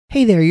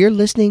Hey there, you're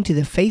listening to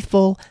the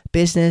Faithful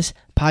Business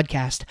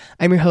Podcast.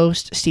 I'm your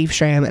host, Steve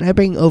Schramm, and I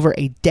bring over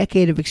a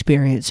decade of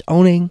experience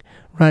owning,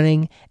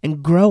 running,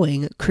 and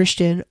growing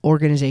Christian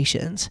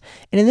organizations.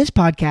 And in this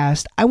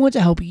podcast, I want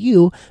to help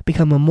you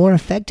become a more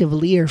effective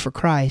leader for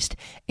Christ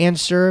and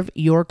serve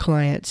your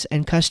clients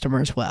and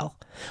customers well.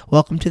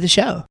 Welcome to the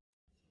show.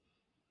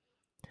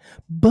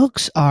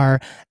 Books are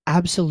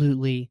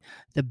absolutely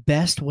the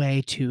best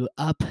way to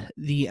up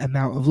the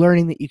amount of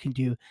learning that you can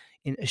do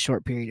in a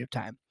short period of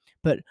time.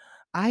 But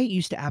I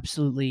used to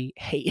absolutely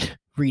hate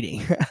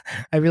reading.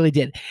 I really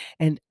did.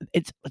 And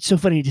it's so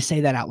funny to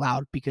say that out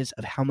loud because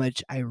of how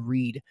much I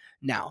read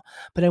now.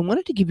 But I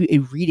wanted to give you a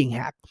reading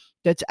hack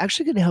that's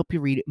actually going to help you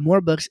read more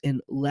books in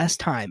less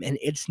time. And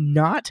it's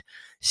not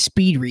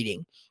speed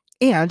reading.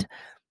 And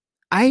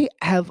I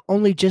have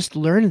only just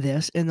learned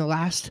this in the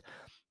last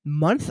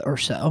month or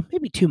so,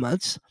 maybe 2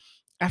 months,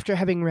 after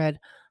having read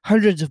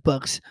hundreds of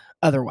books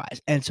otherwise.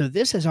 And so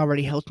this has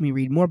already helped me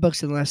read more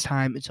books in less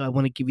time. And so I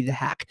want to give you the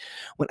hack.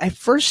 When I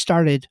first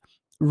started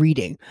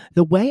reading,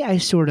 the way I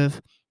sort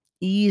of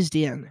eased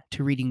in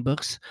to reading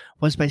books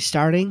was by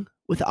starting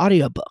with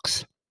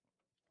audiobooks.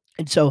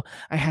 And so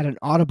I had an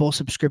Audible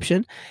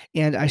subscription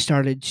and I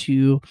started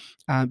to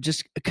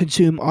just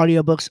consume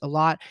audiobooks a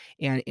lot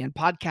and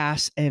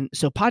podcasts. And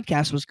so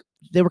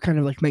they were kind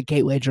of like my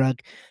gateway drug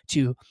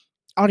to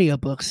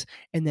audiobooks,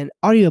 and then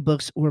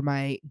audiobooks were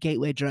my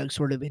gateway drug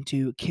sort of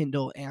into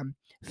Kindle and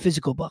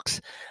physical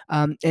books.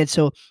 And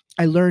so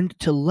I learned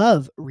to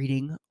love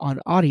reading on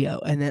audio,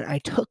 and then I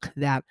took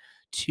that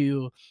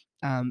to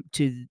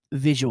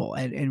visual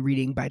and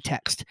reading by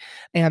text.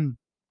 And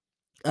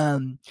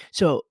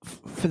so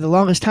for the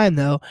longest time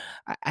though,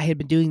 I had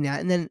been doing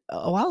that. And then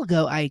a while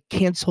ago, I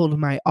canceled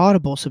my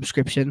Audible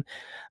subscription,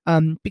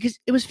 because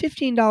it was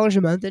 $15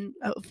 a month, and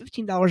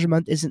 $15 a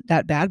month isn't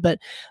that bad. But,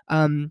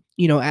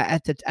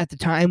 at the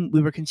time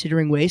we were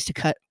considering ways to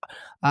cut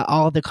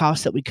all the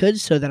costs that we could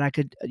so that I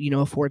could,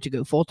 afford to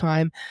go full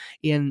time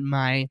in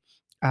my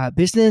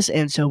business.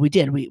 And so we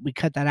did, we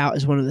cut that out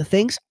as one of the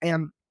things.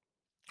 And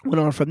went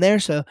on from there.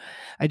 So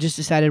I just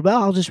decided,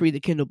 well, I'll just read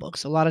the Kindle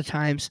books. A lot of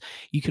times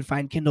you can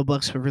find Kindle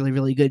books for really,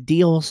 really good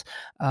deals.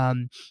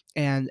 And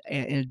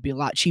it'd be a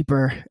lot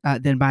cheaper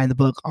than buying the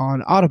book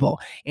on Audible.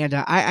 And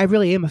I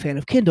really am a fan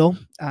of Kindle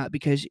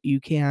because you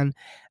can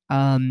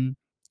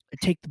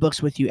take the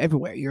books with you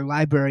everywhere. Your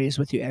library is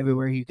with you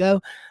everywhere you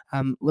go.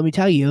 Let me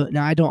tell you,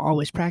 now I don't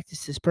always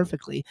practice this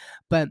perfectly,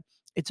 but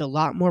it's a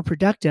lot more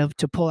productive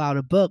to pull out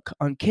a book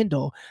on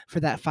Kindle for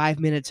that 5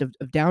 minutes of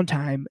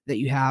downtime that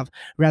you have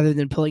rather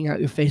than pulling out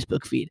your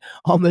Facebook feed.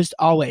 Almost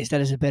always, that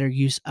is a better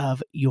use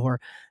of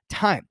your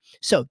time.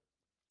 So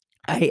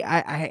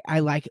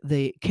I like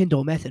the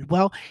Kindle method.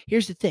 Well,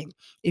 here's the thing.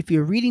 If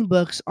you're reading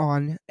books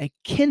on a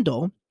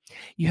Kindle,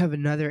 you have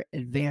another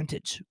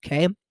advantage,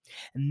 okay?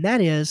 And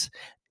that is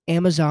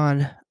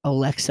Amazon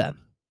Alexa.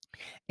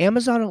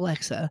 Amazon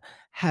Alexa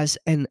has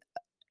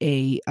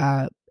a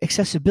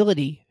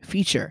accessibility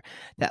feature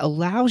that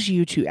allows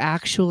you to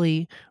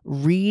actually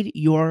read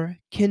your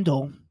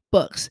Kindle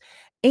books,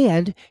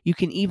 and you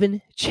can even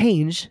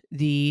change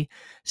the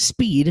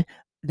speed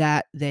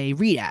that they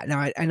read at.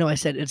 Now, I know I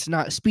said it's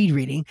not speed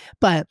reading,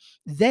 but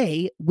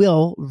they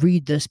will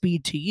read the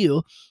speed to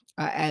you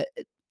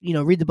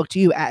read the book to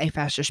you at a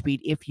faster speed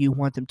if you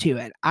want them to.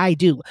 And I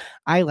do.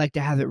 I like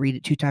to have it read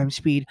at 2 times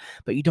speed,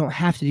 but you don't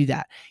have to do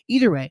that.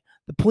 Either way,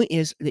 the point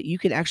is that you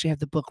can actually have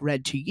the book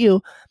read to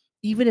you,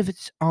 even if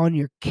it's on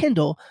your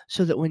Kindle,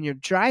 so that when you're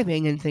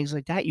driving and things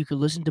like that, you can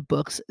listen to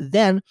books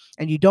then,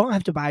 and you don't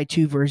have to buy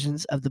two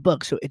versions of the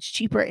book. So it's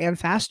cheaper and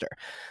faster.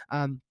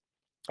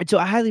 And so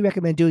I highly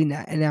recommend doing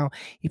that. And now,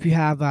 if you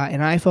have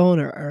an iPhone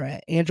or an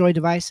Android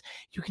device,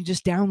 you can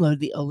just download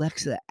the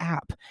Alexa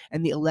app,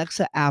 and the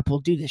Alexa app will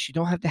do this. You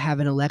don't have to have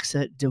an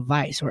Alexa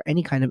device or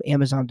any kind of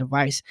Amazon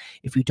device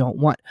if you don't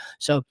want.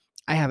 So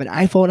I have an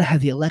iPhone. I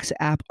have the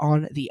Alexa app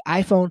on the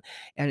iPhone,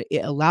 and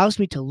it allows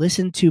me to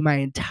listen to my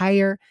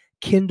entire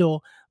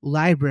Kindle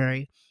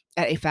library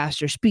at a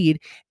faster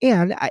speed,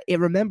 and it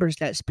remembers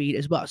that speed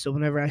as well. So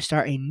whenever I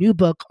start a new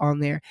book on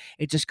there,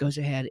 it just goes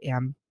ahead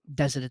and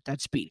does it at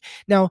that speed.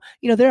 Now,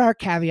 there are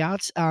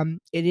caveats.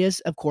 It is,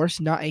 of course,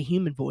 not a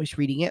human voice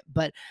reading it,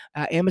 but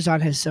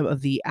Amazon has some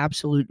of the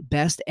absolute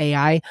best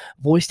AI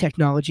voice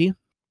technology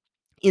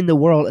in the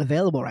world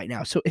available right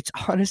now. So it's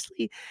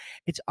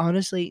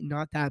honestly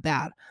not that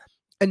bad.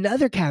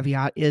 Another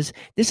caveat is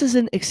this is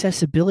an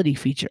accessibility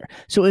feature.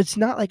 So it's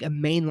not like a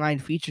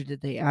mainline feature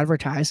that they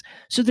advertise.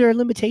 So there are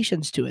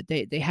limitations to it.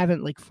 They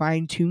haven't like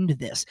fine-tuned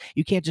this.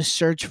 You can't just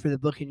search for the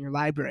book in your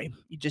library.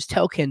 You just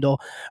tell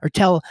Kindle or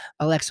tell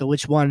Alexa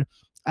which one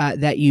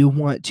that you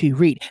want to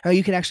read. Now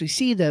you can actually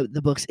see the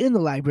books in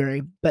the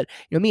library, but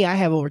me, I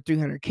have over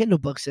 300 Kindle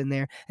books in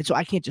there, and so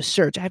I can't just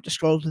search. I have to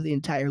scroll through the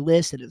entire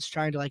list, and it's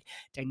trying to like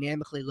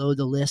dynamically load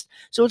the list.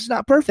 So it's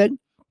not perfect,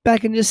 but I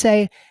can just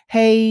say,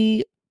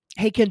 hey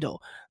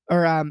Kindle,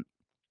 or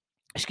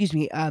excuse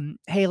me,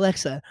 hey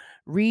Alexa,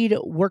 read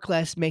Work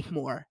Less, Make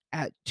More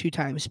at 2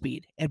 times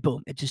speed, and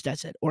boom, it just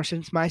does it. Or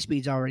since my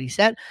speed's already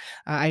set,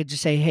 I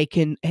just say, hey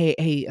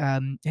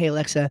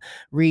Alexa,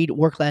 read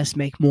Work Less,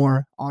 Make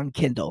More on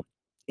Kindle,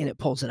 and it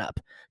pulls it up.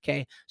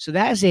 Okay, so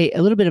that is a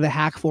little bit of a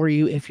hack for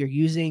you if you're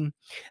using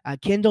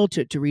Kindle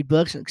to read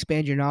books and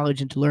expand your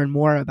knowledge and to learn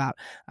more about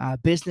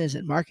business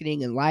and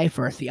marketing and life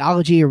or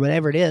theology or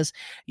whatever it is.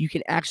 You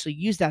can actually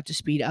use that to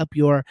speed up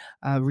your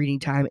reading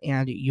time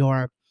and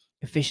your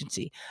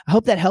efficiency. I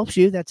hope that helps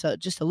you. That's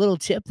just a little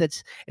tip.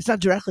 It's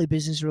not directly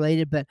business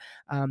related, but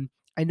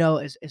I know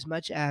as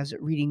much as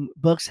reading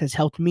books has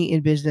helped me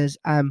in business,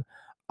 I'm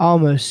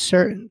almost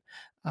certain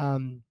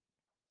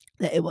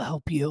that it will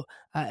help you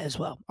as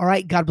well. All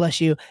right. God bless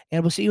you.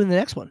 And we'll see you in the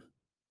next one.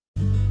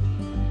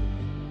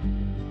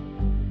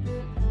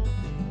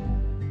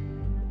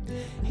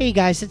 Hey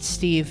guys, it's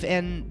Steve.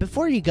 And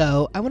before you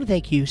go, I want to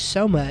thank you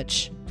so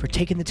much for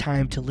taking the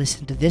time to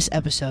listen to this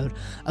episode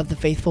of the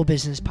Faithful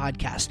Business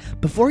Podcast.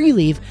 Before you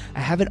leave, I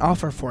have an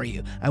offer for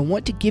you. I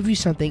want to give you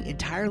something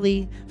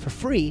entirely for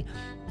free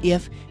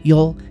if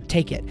you'll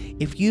take it.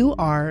 If you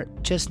are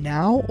just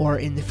now or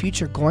in the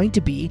future going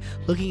to be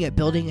looking at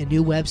building a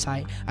new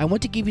website, I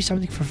want to give you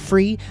something for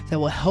free that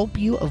will help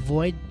you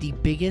avoid the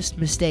biggest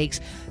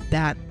mistakes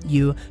that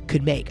you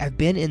could make. I've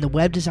been in the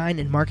web design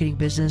and marketing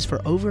business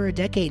for over a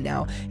decade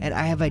now, and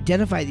I have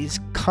identified these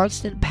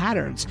constant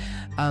patterns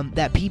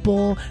that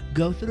people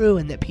go through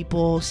and that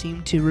people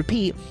seem to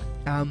repeat.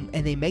 And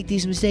they make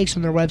these mistakes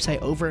on their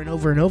website over and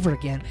over and over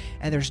again,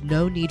 and there's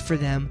no need for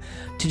them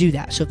to do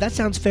that. So if that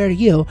sounds fair to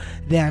you,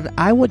 then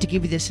I want to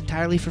give you this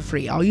entirely for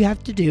free. All you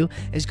have to do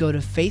is go to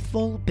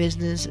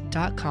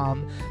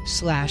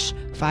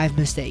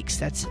faithfulbusiness.com/5mistakes.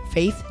 That's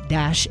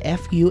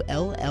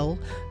faith-full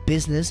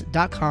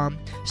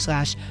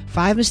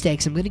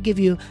business.com/5mistakes. I'm going to give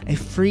you a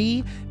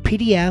free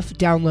PDF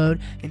download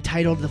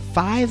entitled The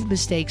 5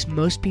 Mistakes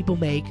Most People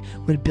Make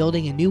When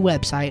Building a New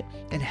Website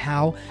and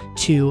How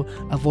to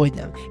Avoid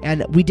Them.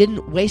 And we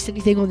didn't waste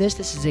anything on this.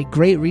 This is a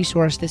great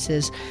resource. This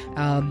is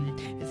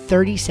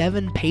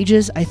 37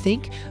 pages, I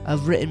think,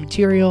 of written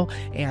material,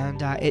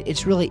 and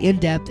it's really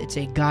in-depth. It's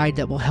a guide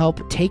that will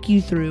help take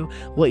you through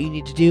what you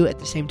need to do. At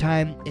the same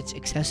time, it's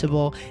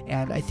accessible,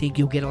 and I think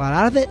you'll get a lot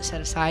out of it.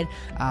 Set aside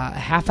a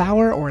half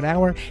hour or an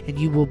hour, and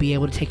you will be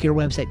able to take your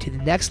website to the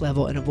next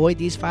level and avoid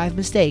these 5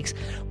 mistakes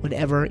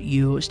whenever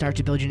you start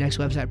to build your next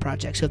website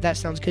project. So if that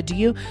sounds good to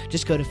you,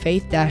 just go to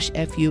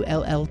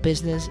faith-full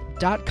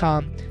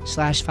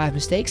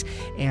business.com/5mistakes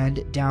and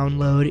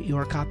download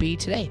your copy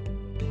today.